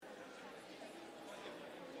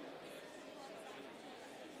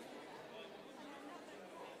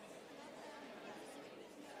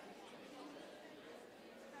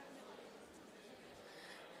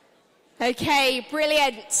Okay,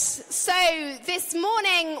 brilliant. So this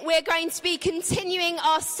morning we're going to be continuing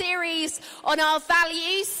our series on our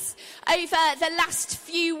values. Over the last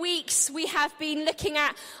few weeks we have been looking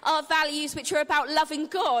at our values which are about loving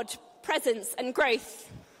God, presence and growth.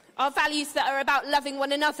 Our values that are about loving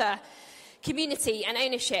one another, community and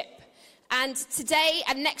ownership. And today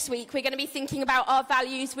and next week we're going to be thinking about our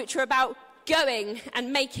values which are about going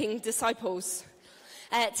and making disciples.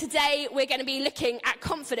 Today we're going to be looking at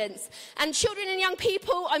confidence. And children and young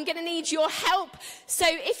people, I'm going to need your help. So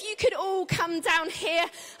if you could all come down here,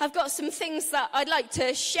 I've got some things that I'd like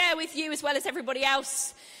to share with you as well as everybody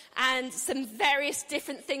else. And some various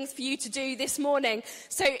different things for you to do this morning.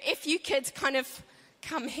 So if you could kind of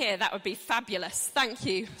come here, that would be fabulous. Thank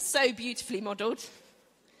you. So beautifully modelled.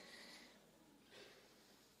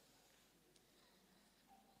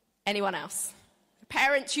 Anyone else?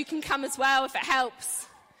 Parents, you can come as well if it helps.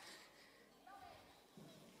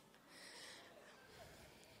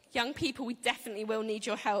 Young people, we definitely will need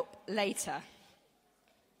your help later.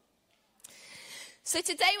 So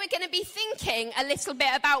today we're going to be thinking a little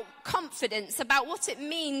bit about confidence, about what it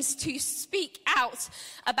means to speak out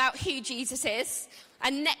about who Jesus is.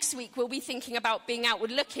 And next week we'll be thinking about being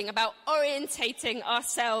outward looking, about orientating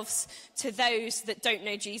ourselves to those that don't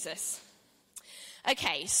know Jesus.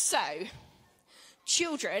 Okay, so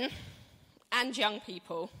children and young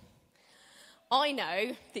people, I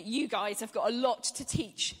know that you guys have got a lot to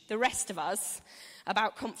teach the rest of us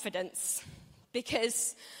about confidence,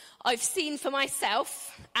 because I've seen for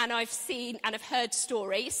myself and I've seen and I've heard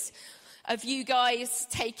stories of you guys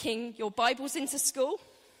taking your Bibles into school,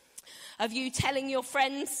 of you telling your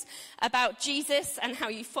friends about Jesus and how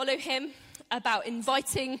you follow him, about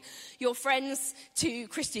inviting your friends to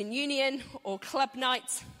Christian Union or club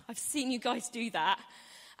night. I've seen you guys do that,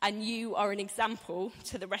 and you are an example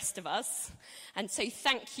to the rest of us. And so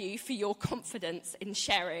thank you for your confidence in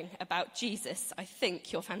sharing about Jesus. I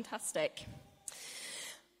think you're fantastic.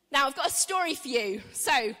 Now, I've got a story for you.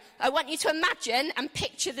 So I want you to imagine and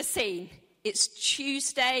picture the scene. It's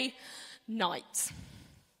Tuesday night.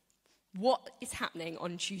 What is happening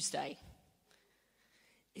on Tuesday?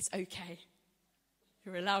 It's okay.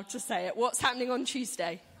 You're allowed to say it. What's happening on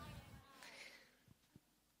Tuesday?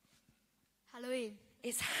 Halloween.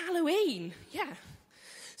 It's Halloween, yeah.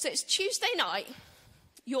 So it's Tuesday night.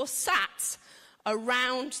 You're sat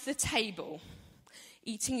around the table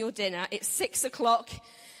eating your dinner. It's 6 o'clock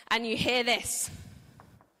and you hear this.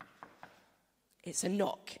 It's a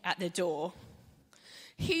knock at the door.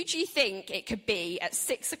 Who do you think it could be at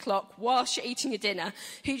 6 o'clock whilst you're eating your dinner?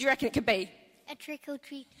 Who do you reckon it could be? A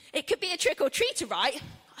trick-or-treat. It could be a trick-or-treater, right?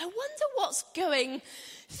 I wonder what's going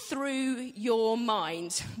through your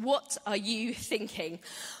mind. What are you thinking?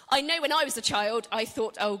 I know when I was a child, I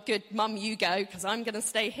thought, oh, good, Mum, you go, because I'm going to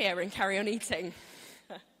stay here and carry on eating.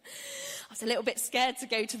 I was a little bit scared to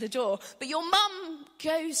go to the door. But your mum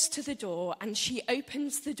goes to the door, and she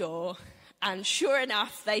opens the door, and sure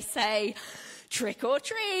enough, they say, trick or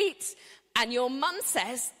treat. And your mum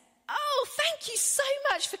says, oh, thank you so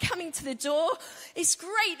much for coming to the door. It's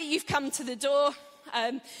great that you've come to the door.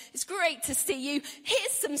 It's great to see you.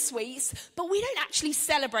 Here's some sweets. But we don't actually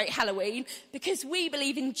celebrate Halloween because we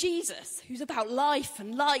believe in Jesus, who's about life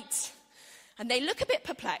and light. And they look a bit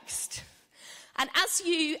perplexed. And as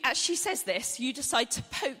she says this, you decide to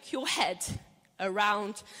poke your head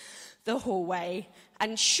around the hallway.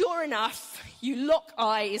 And sure enough, you lock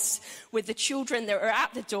eyes with the children that are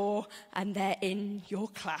at the door, and they're in your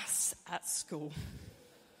class at school.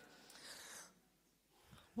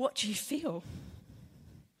 What do you feel?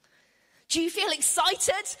 Do you feel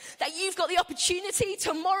excited that you've got the opportunity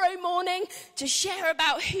tomorrow morning to share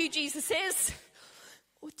about who Jesus is?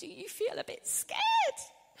 Or do you feel a bit scared?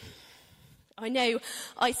 I know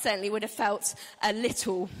I certainly would have felt a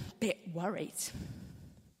little bit worried.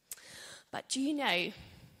 But do you know,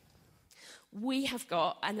 we have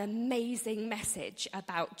got an amazing message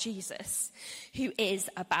about Jesus, who is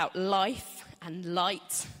about life and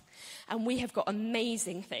light. And we have got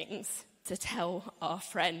amazing things to tell our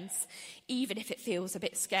friends, even if it feels a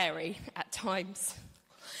bit scary at times.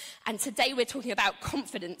 And today we're talking about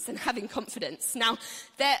confidence and having confidence. Now,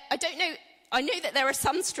 I know that there are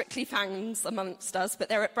some Strictly fans amongst us, but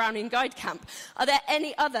they're at Browning Guide Camp. Are there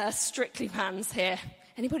any other Strictly fans here?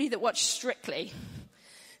 Anybody that watched Strictly?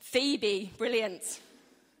 Phoebe, brilliant.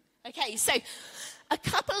 Okay, so a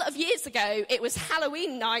couple of years ago, it was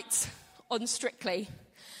Halloween night on Strictly.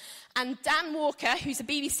 And Dan Walker, who's a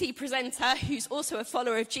BBC presenter, who's also a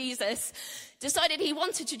follower of Jesus, decided he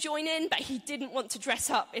wanted to join in, but he didn't want to dress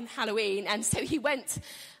up in Halloween. And so he went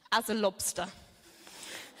as a lobster.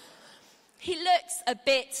 he looks a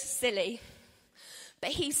bit silly. But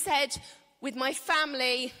he said, with my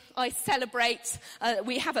family, I celebrate,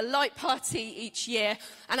 we have a light party each year,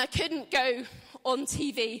 and I couldn't go on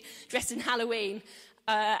TV dressed in Halloween,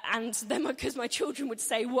 and then because my children would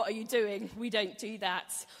say, what are you doing? We don't do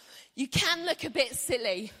that. You can look a bit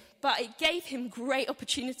silly, but it gave him great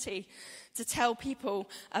opportunity to tell people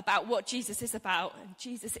about what Jesus is about. And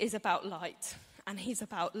Jesus is about light, and he's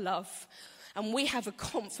about love. And we have a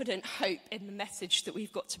confident hope in the message that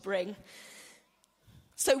we've got to bring.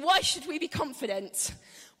 So why should we be confident?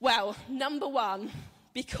 Well, number one,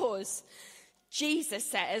 because Jesus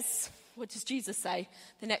says, what does Jesus say?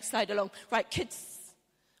 The next slide along. Right,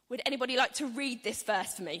 would anybody like to read this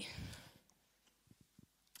verse for me?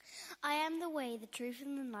 I am the way, the truth,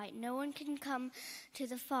 and the light. No one can come to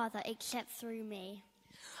the Father except through me.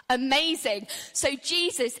 Amazing. So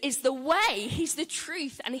Jesus is the way, he's the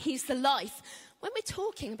truth, and he's the life. When we're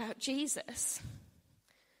talking about Jesus,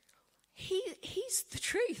 he's the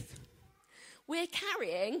truth. We're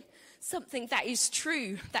carrying something that is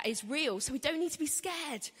true, that is real. So we don't need to be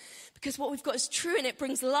scared, because what we've got is true and it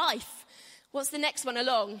brings life. What's the next one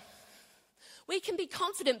along? We can be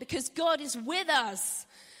confident because God is with us.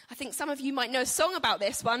 I think some of you might know a song about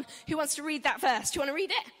this one. Who wants to read that verse? Do you want to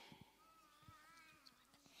read it?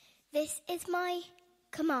 This is my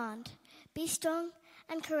command. Be strong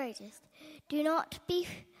and courageous. Do not be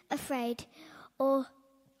afraid or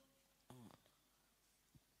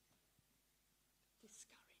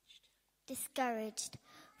discouraged,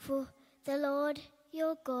 for the Lord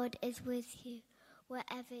your God is with you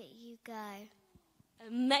wherever you go.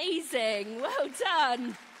 Amazing. Well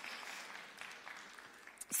done.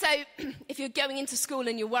 So, if you're going into school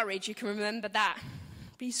and you're worried, you can remember that.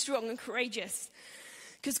 Be strong and courageous,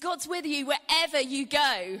 because God's with you wherever you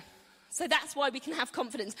go. So that's why we can have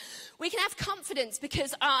confidence. We can have confidence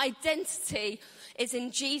because our identity is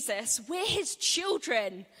in Jesus. We're his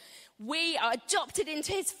children. We are adopted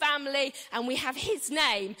into his family and we have his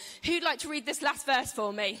name. Who'd like to read this last verse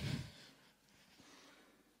for me?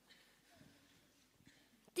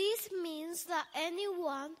 This means that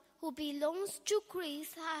anyone who belongs to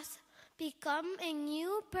Christ has become a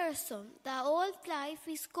new person. The old life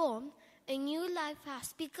is gone, a new life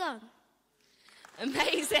has begun.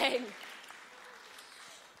 Amazing.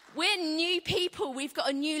 We're new people. We've got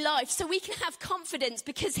a new life. So we can have confidence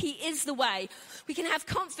because he is the way. We can have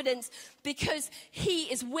confidence because he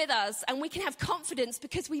is with us. And we can have confidence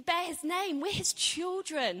because we bear his name. We're his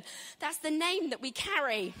children. That's the name that we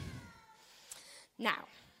carry. Now,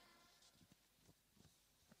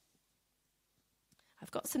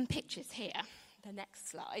 I've got some pictures here. The next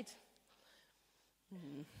slide.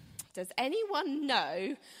 Does anyone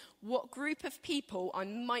know what group of people I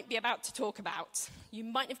might be about to talk about? You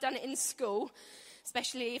might have done it in school,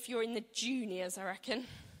 especially if you're in the juniors, I reckon.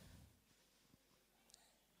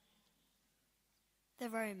 The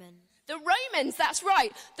Romans. The Romans, that's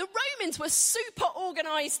right. The Romans were super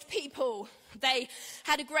organised people. They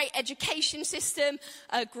had a great education system,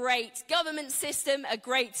 a great government system, a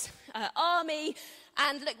great army.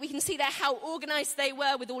 And look, we can see there how organised they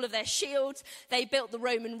were with all of their shields. They built the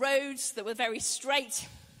Roman roads that were very straight.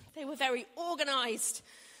 They were very organised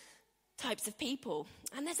types of people.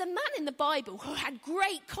 And there's a man in the Bible who had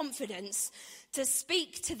great confidence to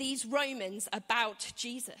speak to these Romans about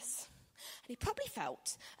Jesus. And he probably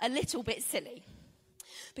felt a little bit silly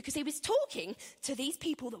because he was talking to these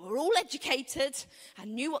people that were all educated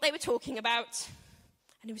and knew what they were talking about.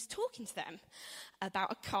 And he was talking to them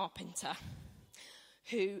about a carpenter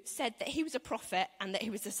who said that he was a prophet and that he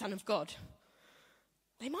was the Son of God.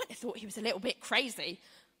 They might have thought he was a little bit crazy,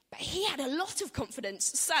 but he had a lot of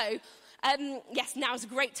confidence. So, yes, now is a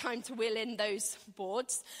great time to wheel in those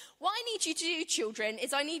boards. What I need you to do, children,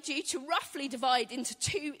 is I need you to roughly divide into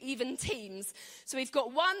 2 even teams. So we've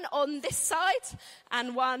got one on this side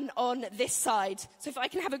and one on this side. So if I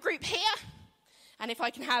can have a group here, and if I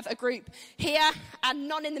can have a group here, and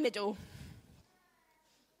none in the middle.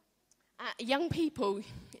 Young people, that'd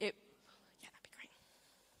be great.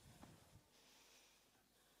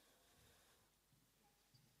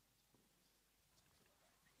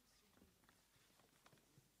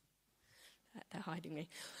 They're hiding me.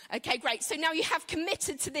 Okay, great. So now you have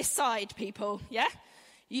committed to this side, people, yeah?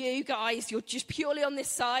 You guys, you're just purely on this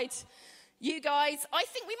side. You guys, I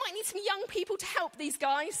think we might need some young people to help these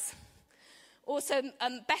guys. Also,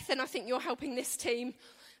 Bethan, I think you're helping this team.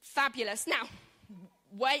 Fabulous. Now,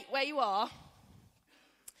 wait where you are.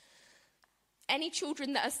 Any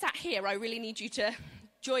children that are sat here, I really need you to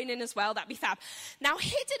join in as well. That'd be fab. Now,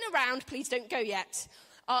 hidden around, please don't go yet,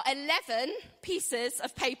 are 11 pieces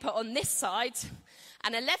of paper on this side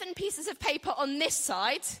and 11 pieces of paper on this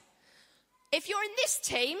side. If you're in this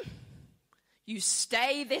team, you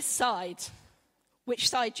stay this side. Which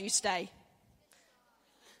side do you stay?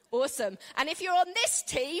 Awesome. And if you're on this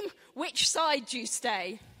team, which side do you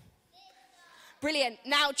stay? Brilliant.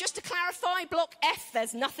 Now, just to clarify, block F,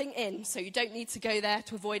 there's nothing in, so you don't need to go there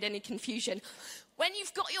to avoid any confusion. When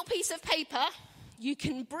you've got your piece of paper, you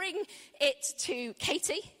can bring it to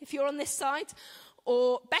Katie, if you're on this side,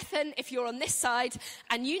 or Bethan, if you're on this side,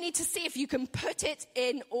 and you need to see if you can put it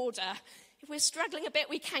in order. If we're struggling a bit,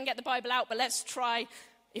 we can get the Bible out, but let's try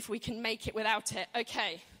if we can make it without it.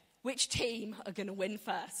 Okay, which team are going to win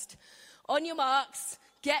first? On your marks,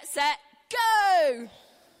 get set, go!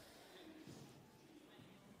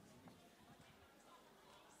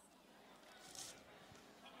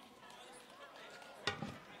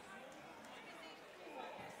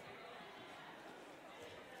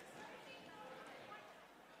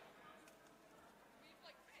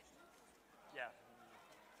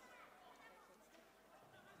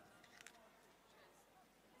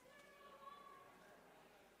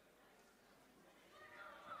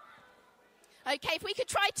 Okay, if we could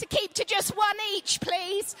try to keep to just one each,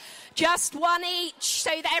 please. Just one each, so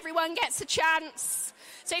that everyone gets a chance.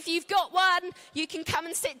 So if you've got one, you can come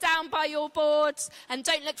and sit down by your boards. And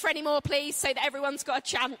don't look for any more, please, so that everyone's got a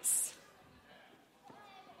chance.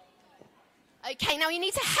 Okay, now you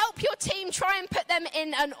need to help your team try and put them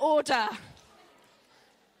in an order.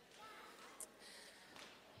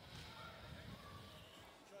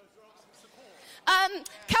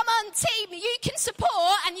 Come on, team, you can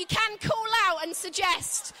support and you can call out and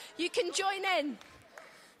suggest. You can join in.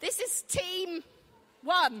 This is team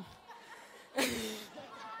 1. You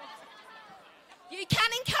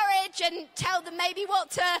can encourage and tell them maybe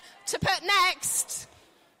what to put next.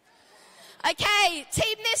 Okay,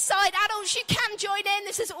 team this side, adults, you can join in.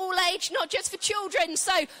 This is all age, not just for children.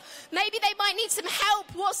 So maybe they might need some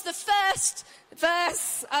help. What's the first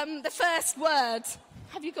verse, the first word?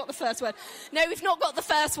 Have you got the first word? No, we've not got the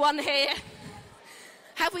first one here.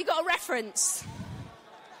 Have we got a reference?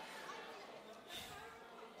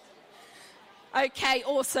 Okay,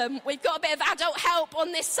 awesome. We've got a bit of adult help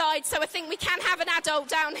on this side, so I think we can have an adult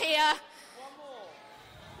down here. One more.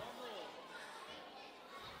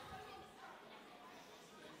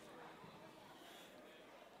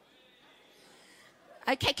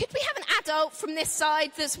 Okay, could we have an adult from this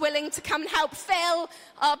side that's willing to come and help? Phil,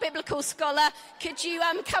 our biblical scholar, could you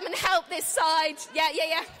come and help this side?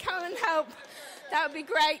 Yeah, come and help. That would be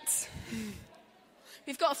great.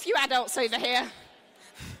 We've got a few adults over here.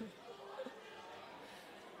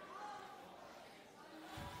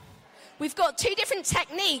 We've got 2 different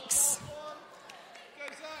techniques.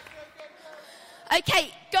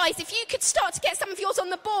 Okay, guys, if you could start to get some of yours on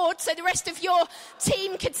the board so the rest of your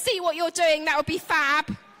team could see what you're doing, that would be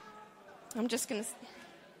fab. I'm just going to...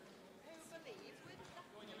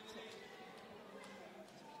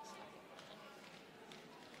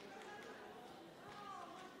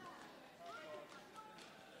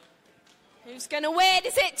 Who's going to win?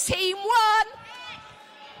 Is it team 1?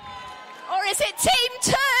 Or is it team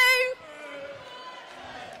 2?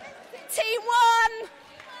 Team 1?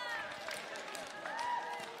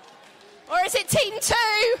 Or is it team 2?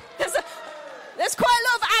 There's quite a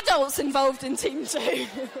lot of adults involved in team 2.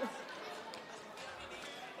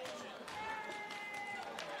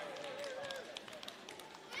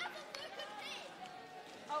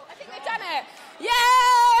 Oh, I think they've done it.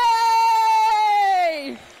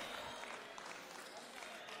 Yay!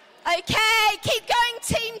 Okay, keep going,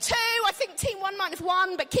 team 2. I think team 1 might have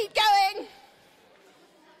won, but keep going.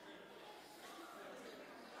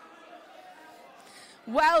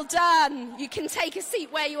 Well done. You can take a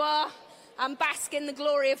seat where you are and bask in the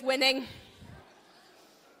glory of winning.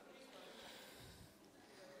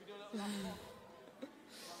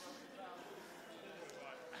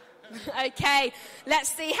 Okay, let's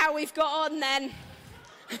see how we've got on then.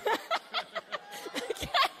 Okay,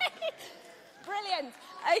 brilliant.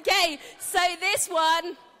 Okay, so this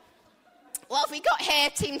one, what have we got here,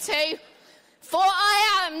 team 2? For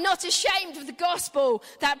I am not ashamed of the gospel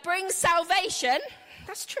that brings salvation.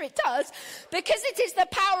 That's true, it does. Because it is the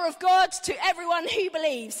power of God to everyone who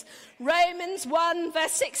believes. Romans 1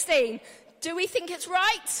 verse 16. Do we think it's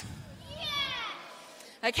right?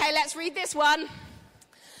 Yeah. Okay, let's read this one.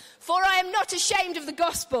 For I am not ashamed of the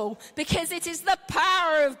gospel, because it is the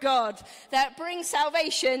power of God that brings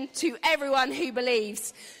salvation to everyone who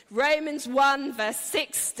believes. Romans 1 verse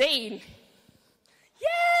 16.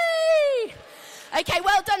 Yay! Okay,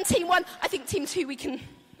 well done, team 1. I think team 2 we can,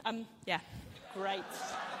 yeah. Great.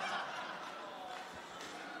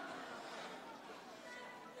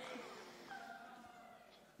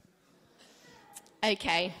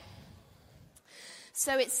 Okay.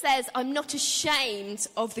 So it says, I'm not ashamed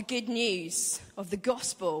of the good news of the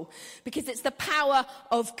gospel, because it's the power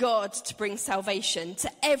of God to bring salvation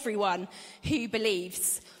to everyone who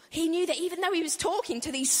believes. He knew that even though he was talking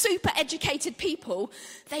to these super educated people,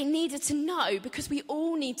 they needed to know, because we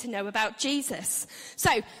all need to know about Jesus.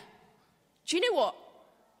 So, do you know what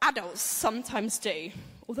adults sometimes do?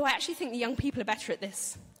 Although I actually think the young people are better at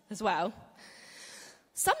this as well.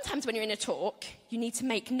 Sometimes when you're in a talk, you need to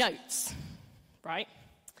make notes, right?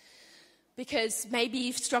 Because maybe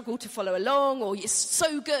you've struggled to follow along, or you're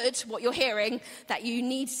so good what you're hearing that you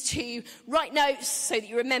need to write notes so that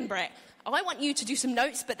you remember it. I want you to do some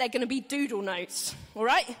notes, but they're going to be doodle notes, all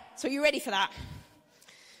right? So are you ready for that?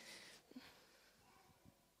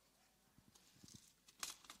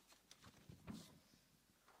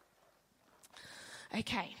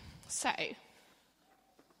 Okay, so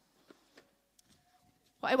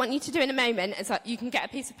what I want you to do in a moment is that you can get a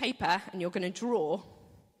piece of paper and you're going to draw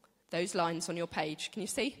those lines on your page. Can you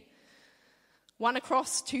see? 1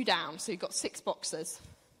 across, 2 down. So you've got 6 boxes.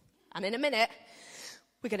 And in a minute,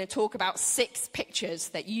 we're going to talk about 6 pictures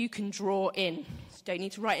that you can draw in. You don't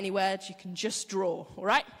need to write any words. You can just draw. All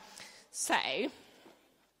right? So,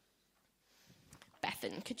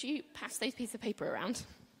 Bethan, could you pass those pieces of paper around?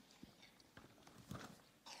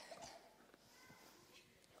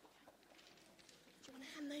 Do you want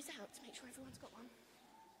to hand those out to make sure everyone's got one?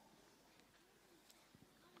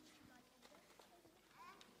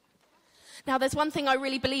 Now, there's one thing I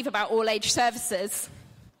really believe about all-age services,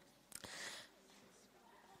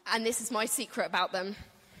 and this is my secret about them.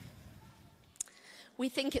 We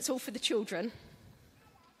think it's all for the children,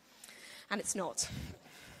 and it's not.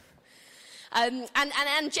 And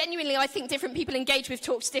genuinely, I think different people engage with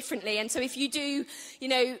talks differently, and so if you do,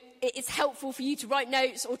 it's helpful for you to write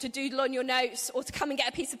notes or to doodle on your notes or to come and get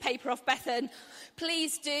a piece of paper off Bethan.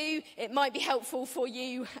 Please do. It might be helpful for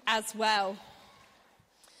you as well.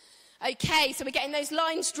 Okay, so we're getting those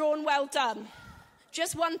lines drawn, well done.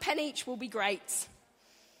 Just 1 pen each will be great.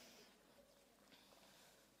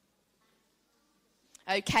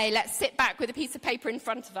 Okay, let's sit back with a piece of paper in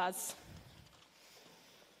front of us.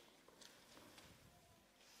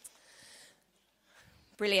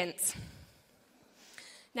 Brilliant.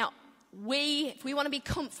 Now, if we want to be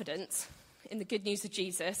confident in the good news of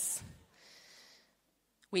Jesus,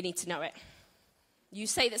 we need to know it. You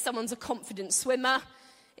say that someone's a confident swimmer,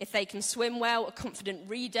 if they can swim well, a confident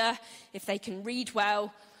reader, if they can read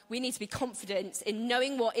well. We need to be confident in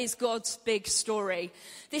knowing what is God's big story.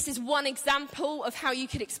 This is one example of how you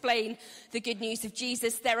could explain the good news of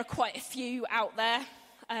Jesus. There are quite a few out there,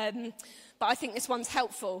 but I think this one's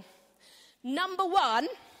helpful. Number 1,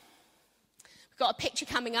 we've got a picture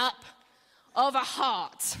coming up of a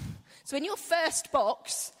heart. So in your first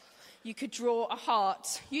box, you could draw a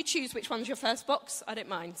heart. You choose which one's your first box. I don't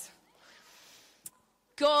mind.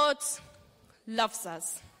 God loves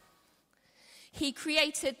us. He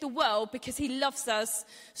created the world because he loves us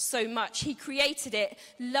so much. He created it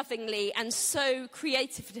lovingly and so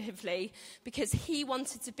creatively because he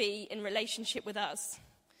wanted to be in relationship with us.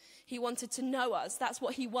 He wanted to know us. That's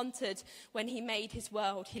what he wanted when he made his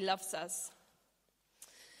world. He loves us.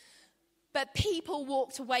 But people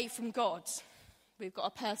walked away from God. We've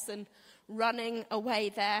got a person running away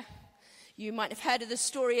there. You might have heard of the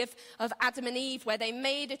story of Adam and Eve, where they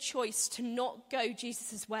made a choice to not go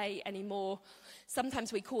Jesus' way anymore.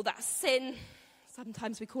 Sometimes we call that sin.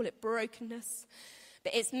 Sometimes we call it brokenness.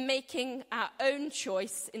 But it's making our own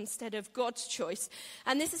choice instead of God's choice.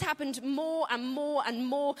 And this has happened more and more and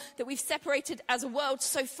more, that we've separated as a world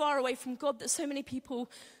so far away from God that so many people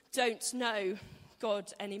don't know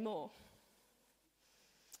God anymore.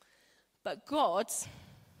 But God,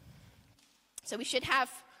 so we should have...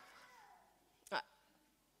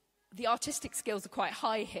 The artistic skills are quite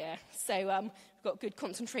high here, so we've got good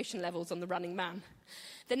concentration levels on the running man.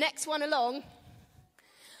 The next one along,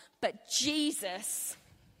 but Jesus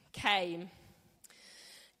came.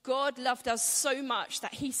 God loved us so much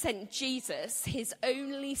that he sent Jesus, his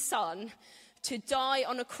only son, to die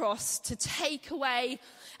on a cross to take away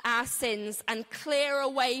our sins and clear a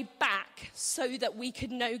way back so that we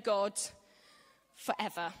could know God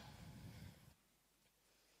forever.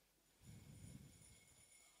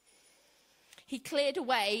 He cleared a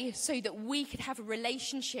way so that we could have a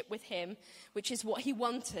relationship with him, which is what he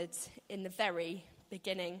wanted in the very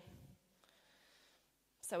beginning.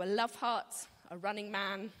 So a love heart, a running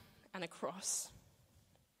man, and a cross.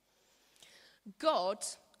 God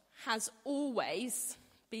has always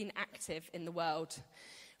been active in the world.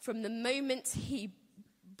 From the moment he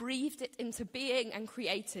breathed it into being and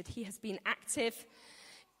created, he has been active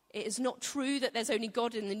It is not true that there's only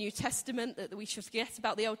God in the New Testament, that we should forget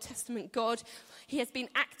about the Old Testament God. He has been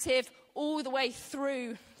active all the way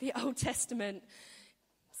through the Old Testament,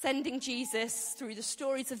 sending Jesus through the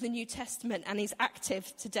stories of the New Testament, and he's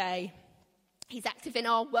active today. He's active in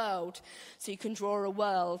our world, so you can draw a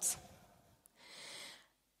world.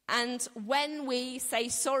 And when we say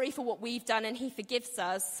sorry for what we've done and he forgives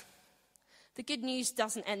us, the good news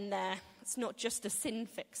doesn't end there. It's not just a sin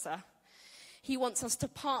fixer. He wants us to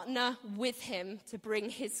partner with him to bring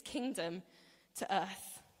his kingdom to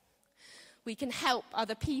earth. We can help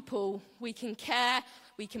other people. We can care.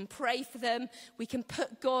 We can pray for them. We can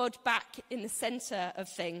put God back in the center of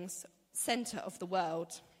things, center of the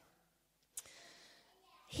world.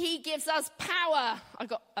 He gives us power. I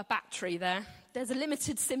got a battery there. There's a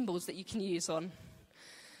limited symbols that you can use on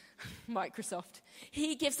Microsoft.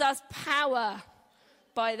 He gives us power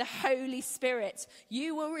by the Holy Spirit.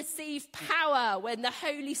 You will receive power when the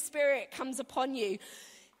Holy Spirit comes upon you.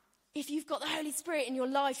 If you've got the Holy Spirit in your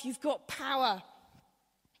life, you've got power.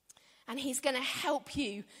 And he's going to help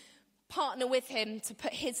you partner with him to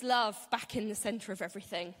put his love back in the center of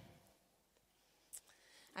everything.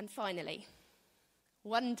 And finally,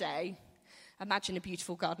 one day, imagine a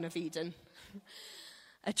beautiful Garden of Eden.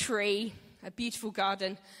 A tree, a beautiful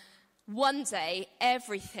garden. One day,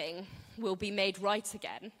 everything will be made right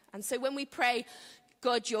again. And so when we pray,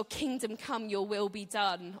 God, your kingdom come, your will be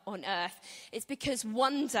done on earth, it's because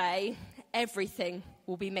one day, everything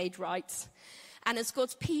will be made right. And as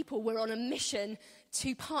God's people, we're on a mission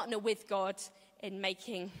to partner with God in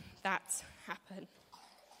making that happen.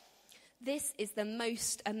 This is the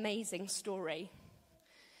most amazing story.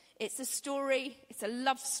 It's a story, it's a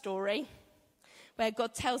love story, where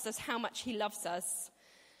God tells us how much he loves us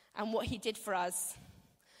and what he did for us.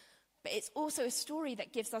 But it's also a story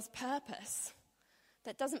that gives us purpose,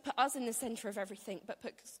 that doesn't put us in the center of everything, but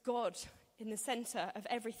puts God in the center of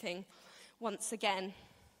everything once again.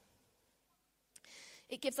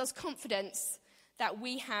 It gives us confidence that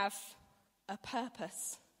we have a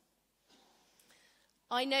purpose.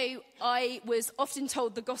 I know I was often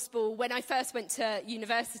told the gospel when I first went to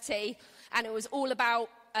university, and it was all about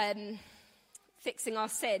fixing our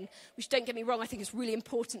sin, which, don't get me wrong, I think it's really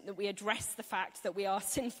important that we address the fact that we are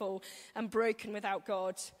sinful and broken without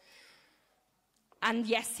God. And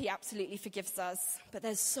yes, he absolutely forgives us, but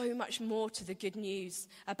there's so much more to the good news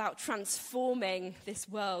about transforming this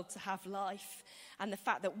world to have life, and the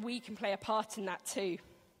fact that we can play a part in that too.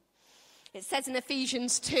 It says in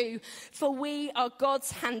Ephesians 2, "For we are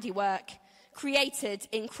God's handiwork, created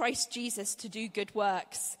in Christ Jesus to do good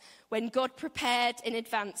works, which God prepared in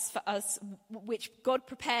advance for us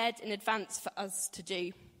to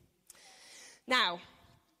do." Now,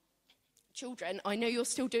 children, I know you're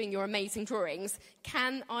still doing your amazing drawings.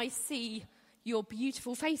 Can I see your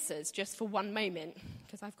beautiful faces just for one moment?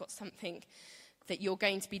 Because I've got something that you're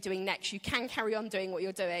going to be doing next. You can carry on doing what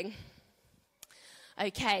you're doing.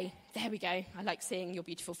 Okay, there we go. I like seeing your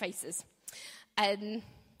beautiful faces.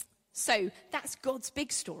 So that's God's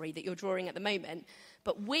big story that you're drawing at the moment.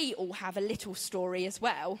 But we all have a little story as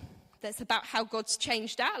well that's about how God's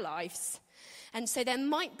changed our lives. And so there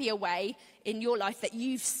might be a way in your life that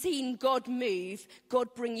you've seen God move,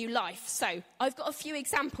 God bring you life. So I've got a few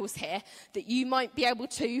examples here that you might be able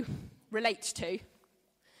to relate to.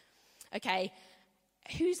 Okay,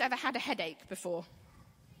 who's ever had a headache before?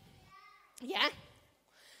 Yeah?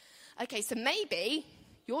 Okay, so maybe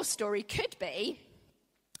your story could be,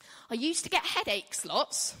 I used to get headaches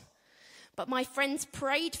lots, but my friends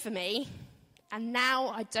prayed for me, and now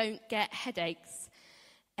I don't get headaches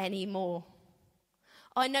anymore.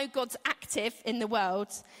 I know God's active in the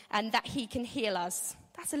world and that he can heal us.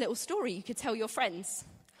 That's a little story you could tell your friends.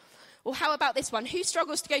 Or how about this one? Who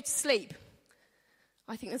struggles to go to sleep?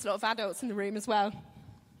 I think there's a lot of adults in the room as well.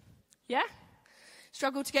 Yeah?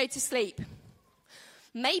 Struggle to go to sleep.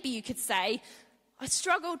 Maybe you could say, I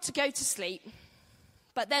struggled to go to sleep,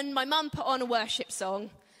 but then my mum put on a worship song,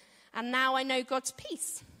 and now I know God's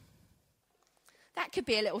peace. That could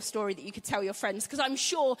be a little story that you could tell your friends, because I'm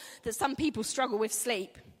sure that some people struggle with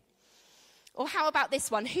sleep. Or how about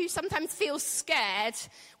this one? Who sometimes feels scared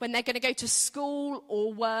when they're going to go to school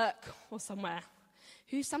or work or somewhere?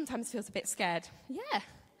 Who sometimes feels a bit scared? Yeah,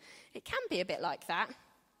 it can be a bit like that.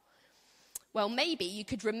 Well, maybe you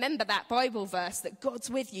could remember that Bible verse that God's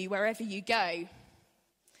with you wherever you go.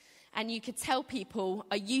 And you could tell people,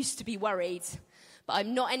 I used to be worried, but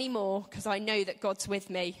I'm not anymore because I know that God's with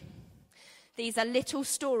me. These are little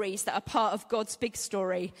stories that are part of God's big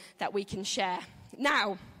story that we can share.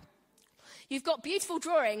 Now, you've got beautiful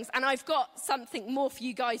drawings, and I've got something more for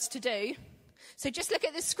you guys to do. So just look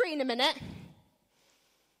at the screen a minute.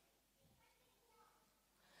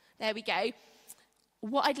 There we go.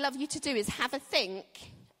 What I'd love you to do is have a think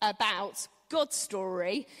about God's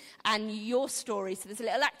story and your story. So there's a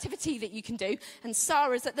little activity that you can do. And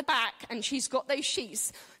Sarah's at the back and she's got those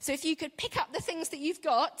sheets. So if you could pick up the things that you've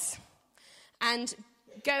got and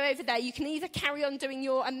go over there, you can either carry on doing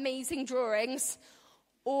your amazing drawings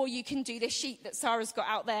or you can do this sheet that Sarah's got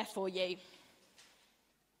out there for you.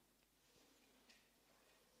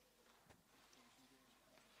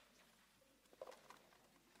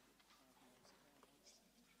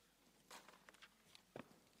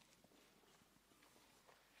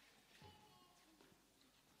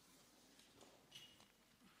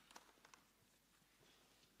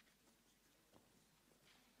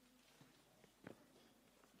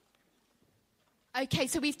 Okay,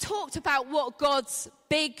 so we've talked about what God's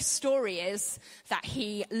big story is, that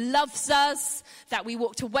he loves us, that we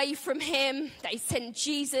walked away from him, that he sent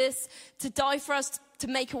Jesus to die for us, to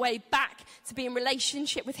make a way back, to be in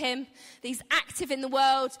relationship with him, that he's active in the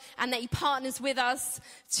world, and that he partners with us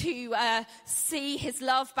to see his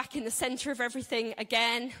love back in the center of everything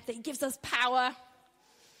again, that he gives us power.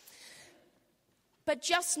 But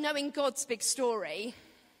just knowing God's big story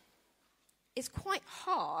is quite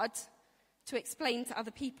hard to explain to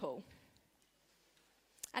other people.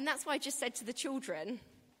 And that's why I just said to the children,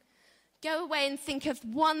 go away and think of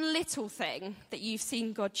one little thing that you've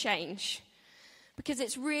seen God change. Because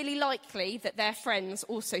it's really likely that their friends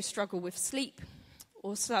also struggle with sleep,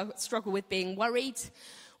 or struggle with being worried,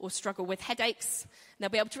 or struggle with headaches. And they'll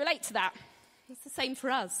be able to relate to that. It's the same for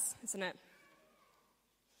us, isn't it?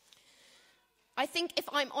 I think if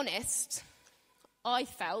I'm honest, I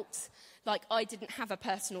felt like I didn't have a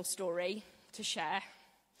personal story to share.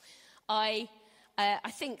 I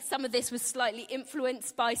think some of this was slightly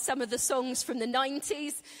influenced by some of the songs from the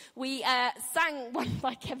 90s. We sang one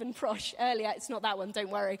by Kevin Prosh earlier. It's not that one, don't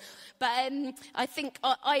worry. But I think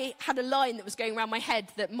I had a line that was going around my head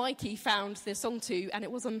that Mikey found the song to, and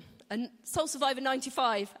it was on a Soul Survivor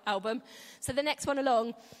 95 album. So the next one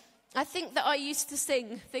along, I think that I used to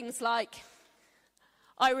sing things like,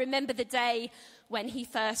 I remember the day when he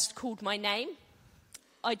first called my name.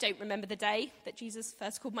 I don't remember the day that Jesus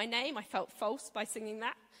first called my name. I felt false by singing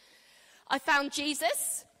that. I found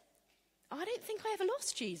Jesus. I don't think I ever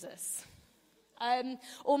lost Jesus.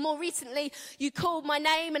 Or more recently, you called my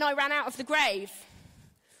name and I ran out of the grave.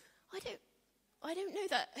 I don't know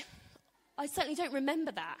that. I certainly don't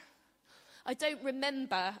remember that. I don't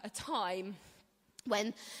remember a time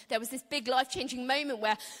when there was this big life-changing moment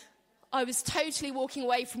where I was totally walking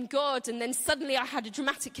away from God, and then suddenly I had a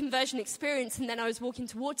dramatic conversion experience, and then I was walking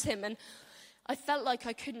towards him, and I felt like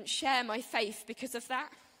I couldn't share my faith because of that.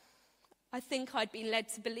 I think I'd been led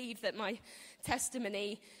to believe that my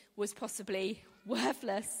testimony was possibly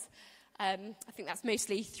worthless. I think that's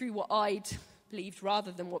mostly through what I'd believed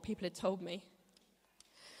rather than what people had told me.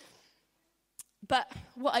 But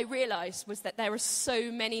what I realised was that there are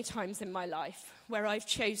so many times in my life where I've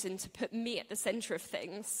chosen to put me at the centre of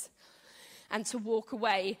things and to walk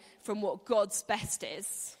away from what God's best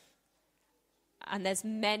is. And there's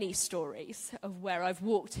many stories of where I've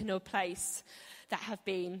walked in a place that have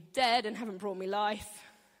been dead and haven't brought me life,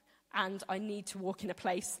 and I need to walk in a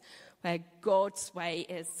place where God's way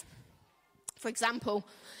is. For example,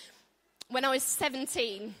 when I was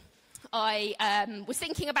 17, I was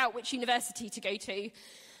thinking about which university to go to,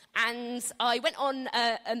 and I went on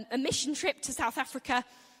a mission trip to South Africa.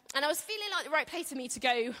 And I was feeling like the right place for me to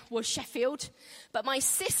go was Sheffield. But my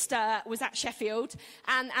sister was at Sheffield.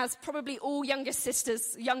 And as probably all younger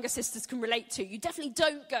sisters can relate to, you definitely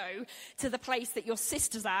don't go to the place that your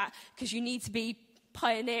sister's at because you need to be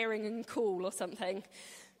pioneering and cool or something.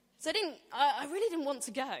 So I really didn't want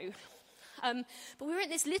to go. But we were in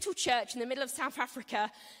this little church in the middle of South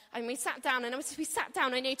Africa. And we sat down. And as we sat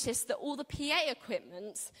down, I noticed that all the PA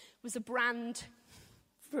equipment was a brand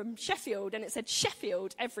from Sheffield, and it said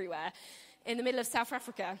Sheffield everywhere in the middle of South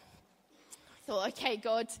Africa. I thought, okay,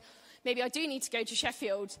 God, maybe I do need to go to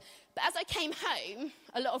Sheffield. But as I came home,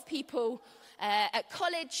 a lot of people at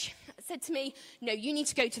college said to me, no, you need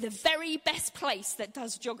to go to the very best place that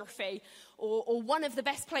does geography, or one of the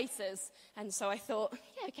best places. And so I thought,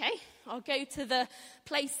 yeah, okay, I'll go to a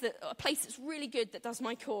place that's really good that does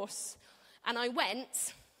my course. And I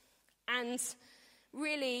went, and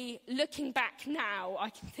really, looking back now, I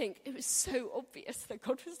can think it was so obvious that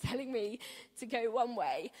God was telling me to go one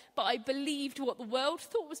way, but I believed what the world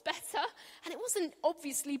thought was better, and it wasn't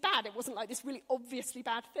obviously bad. It wasn't like this really obviously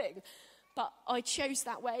bad thing, but I chose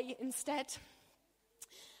that way instead.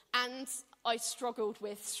 And I struggled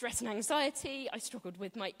with stress and anxiety. I struggled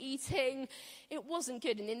with my eating. It wasn't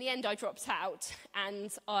good, and in the end, I dropped out, and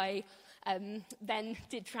I then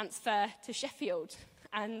did transfer to Sheffield.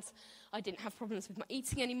 And I didn't have problems with my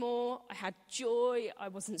eating anymore. I had joy. I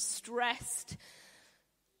wasn't stressed.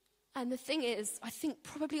 And the thing is, I think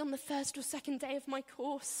probably on the first or second day of my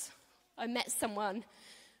course, I met someone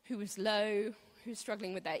who was low, who was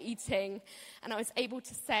struggling with their eating. And I was able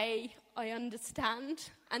to say, I understand.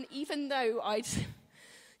 And even though I'd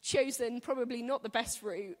chosen probably not the best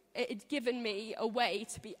route, it had given me a way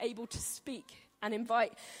to be able to speak and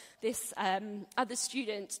invite this other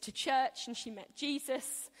student to church, and she met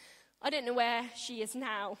Jesus. I don't know where she is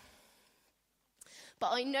now, but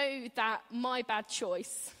I know that my bad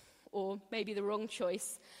choice, or maybe the wrong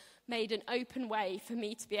choice, made an open way for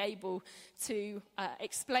me to be able to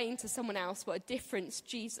explain to someone else what a difference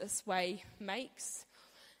Jesus' way makes.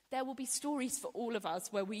 There will be stories for all of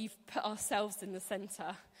us where we've put ourselves in the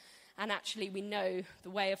centre, and actually we know the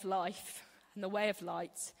way of life and the way of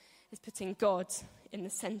light is putting God in the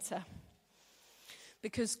centre.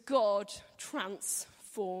 Because God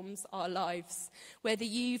transforms our lives. Whether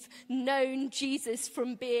you've known Jesus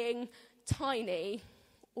from being tiny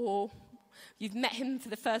or you've met him for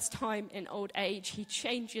the first time in old age, he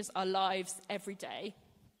changes our lives every day.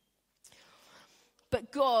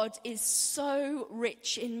 But God is so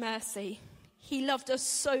rich in mercy. He loved us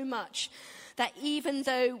so much that even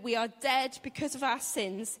though we are dead because of our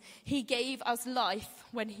sins, he gave us life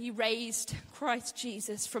when he raised Christ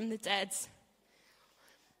Jesus from the dead.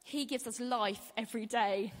 He gives us life every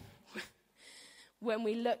day when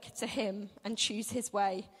we look to him and choose his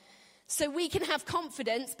way. So we can have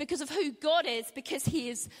confidence because of who God is, because he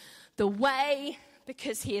is the way,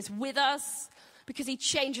 because he is with us, because he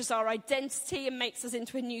changes our identity and makes us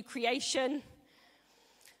into a new creation.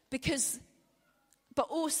 But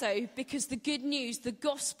also because the good news, the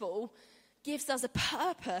gospel, gives us a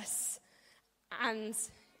purpose, and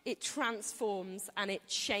it transforms and it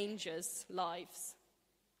changes lives.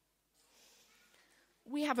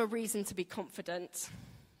 We have a reason to be confident.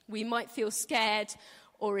 We might feel scared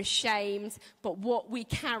or ashamed, but what we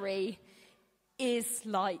carry is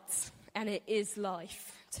light and it is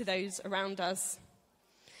life to those around us.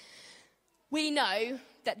 We know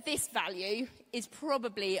that this value is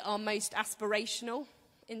probably our most aspirational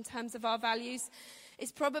in terms of our values.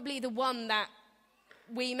 It's probably the one that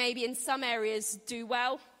we maybe in some areas do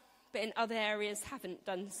well, but in other areas haven't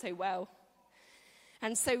done so well.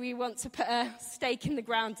 And so we want to put a stake in the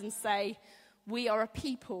ground and say, we are a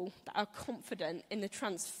people that are confident in the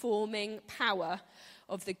transforming power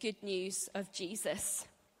of the good news of Jesus.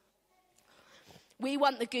 We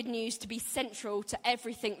want the good news to be central to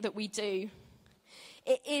everything that we do.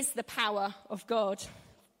 It is the power of God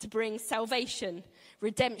to bring salvation,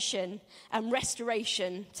 redemption, and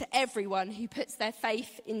restoration to everyone who puts their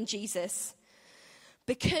faith in Jesus.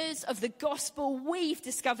 Because of the gospel, we've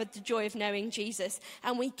discovered the joy of knowing Jesus,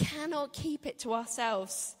 and we cannot keep it to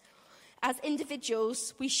ourselves. As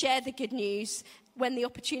individuals, we share the good news when the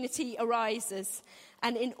opportunity arises,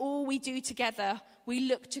 and in all we do together, we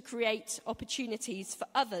look to create opportunities for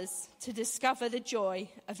others to discover the joy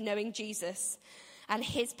of knowing Jesus and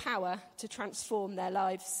his power to transform their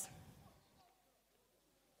lives.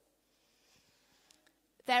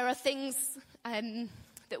 There are things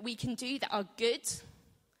that we can do that are good,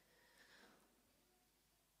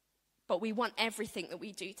 but we want everything that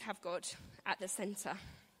we do to have God at the centre.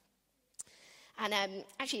 And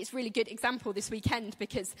actually, it's a really good example this weekend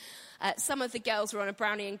because some of the girls were on a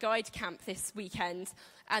Brownie and Guide camp this weekend,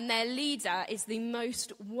 and their leader is the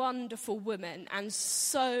most wonderful woman and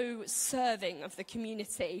so serving of the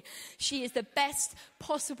community. She is the best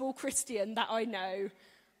possible Christian that I know,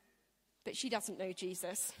 but she doesn't know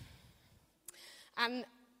Jesus. And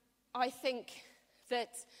I think that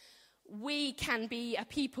we can be a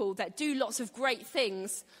people that do lots of great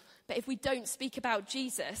things, but if we don't speak about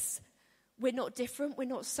Jesus, we're not different, we're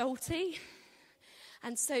not salty.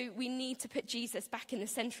 And so we need to put Jesus back in the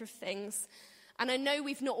centre of things. And I know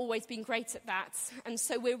we've not always been great at that. And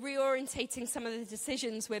so we're reorientating some of the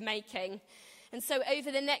decisions we're making. And so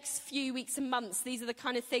over the next few weeks and months, these are the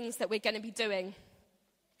kind of things that we're going to be doing.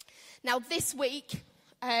 Now this week,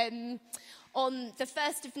 on the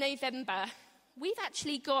 1st of November, we've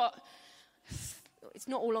actually got, it's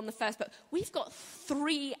not all on the 1st, but we've got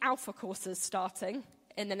 3 Alpha courses starting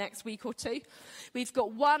in the next week or 2. We've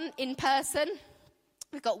got 1 in person,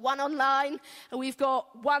 we've got 1 online, and we've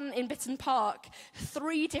got 1 in Bitton Park.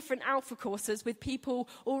 3 different Alpha courses with people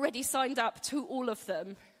already signed up to all of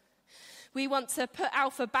them. We want to put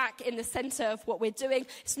Alpha back in the centre of what we're doing.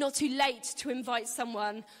 It's not too late to invite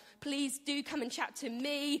someone. Please do come and chat to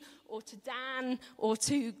me or to Dan or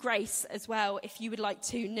to Grace as well if you would like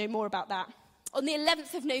to know more about that. On the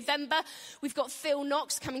 11th of November, we've got Phil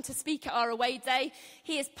Knox coming to speak at our away day.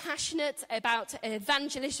 He is passionate about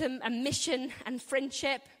evangelism and mission and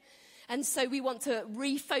friendship. And so we want to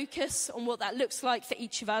refocus on what that looks like for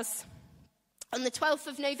each of us. On the 12th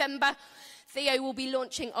of November, Theo will be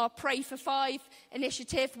launching our Pray for Five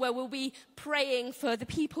initiative, where we'll be praying for the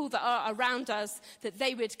people that are around us, that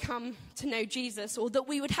they would come to know Jesus, or that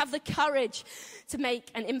we would have the courage to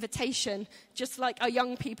make an invitation, just like our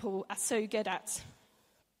young people are so good at.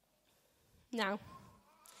 Now,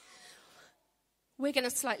 we're going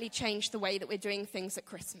to slightly change the way that we're doing things at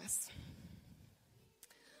Christmas.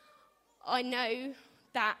 I know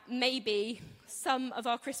that maybe some of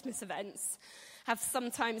our Christmas events have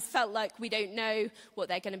sometimes felt like we don't know what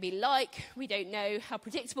they're going to be like. We don't know how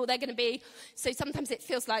predictable they're going to be. So sometimes it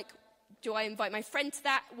feels like, do I invite my friend to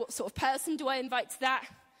that? What sort of person do I invite to that?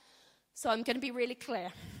 So I'm going to be really clear.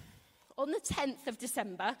 On the 10th of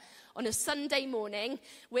December, on a Sunday morning,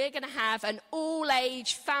 we're going to have an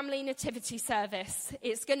all-age family nativity service.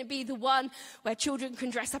 It's going to be the one where children can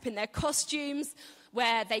dress up in their costumes,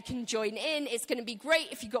 where they can join in. It's going to be great.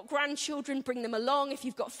 If you've got grandchildren, bring them along. If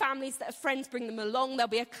you've got families that are friends, bring them along. There'll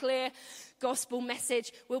be a clear gospel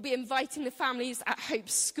message. We'll be inviting the families at Hope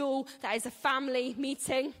School. That is a family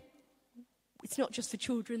meeting. It's not just for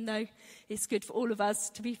children, though. It's good for all of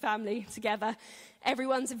us to be family together.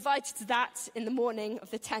 Everyone's invited to that in the morning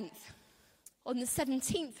of the 10th. On the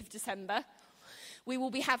 17th of December, we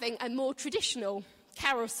will be having a more traditional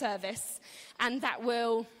carol service, and that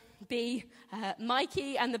will be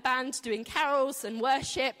Mikey and the band doing carols and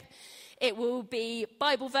worship. It will be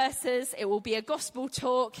Bible verses. It will be a gospel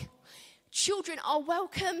talk. Children are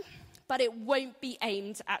welcome, but it won't be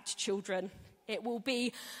aimed at children. It will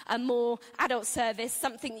be a more adult service,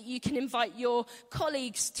 something that you can invite your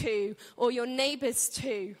colleagues to or your neighbours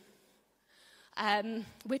to.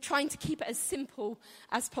 We're trying to keep it as simple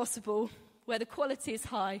as possible, where the quality is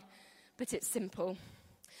high, but it's simple.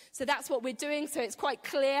 So that's what we're doing, so it's quite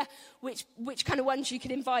clear which kind of ones you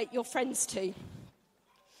can invite your friends to.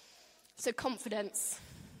 So confidence.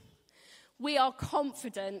 We are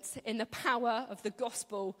confident in the power of the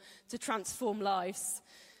gospel to transform lives.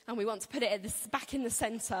 And we want to put it back in the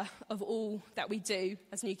centre of all that we do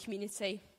as New Community.